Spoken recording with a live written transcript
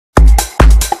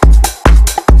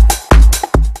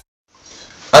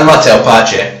Mattew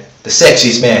Pace, the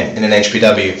sexiest man in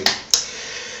NHPW.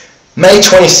 May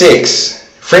 26,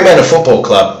 Fremantle Football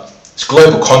Club. It's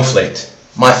global conflict.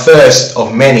 My first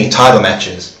of many title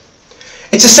matches.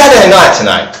 It's a Saturday night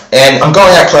tonight, and I'm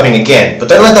going out clubbing again, but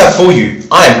don't let that fool you.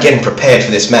 I am getting prepared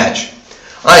for this match.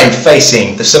 I am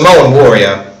facing the Samoan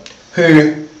warrior,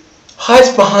 who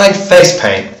hides behind face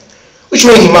paint, which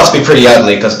means he must be pretty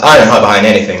ugly, because I don't hide behind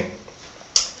anything.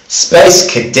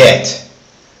 Space Cadet,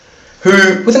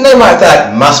 who, with a name like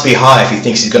that, must be high if he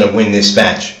thinks he's going to win this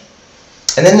match.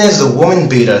 And then there's the woman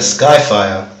beater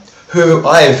Skyfire, who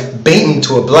I've beaten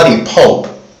to a bloody pulp,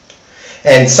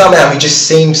 and somehow he just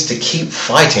seems to keep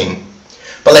fighting.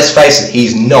 But let's face it,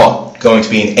 he's not going to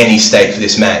be in any state for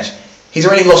this match. He's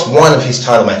already lost one of his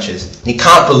title matches, and he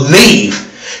can't believe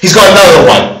he's got another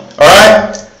one,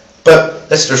 alright? But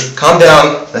let's just calm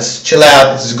down, let's chill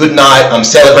out, this is a good night, I'm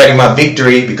celebrating my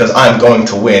victory because I'm going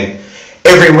to win.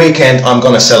 Every weekend I'm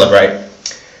going to celebrate.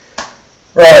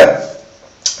 Right,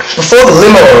 before the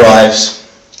limo arrives,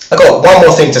 I got one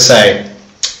more thing to say.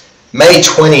 May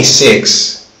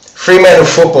 26, Fremantle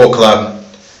Football Club,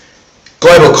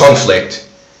 global conflict,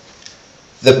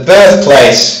 the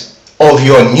birthplace of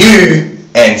your new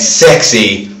and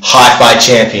sexy hi-fi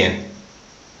champion.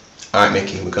 Alright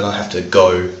Mickey, we're going to have to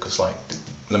go because like the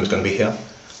limo's going to be here.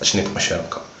 I just need to put my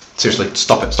shirt on. Seriously,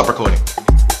 stop it, stop recording.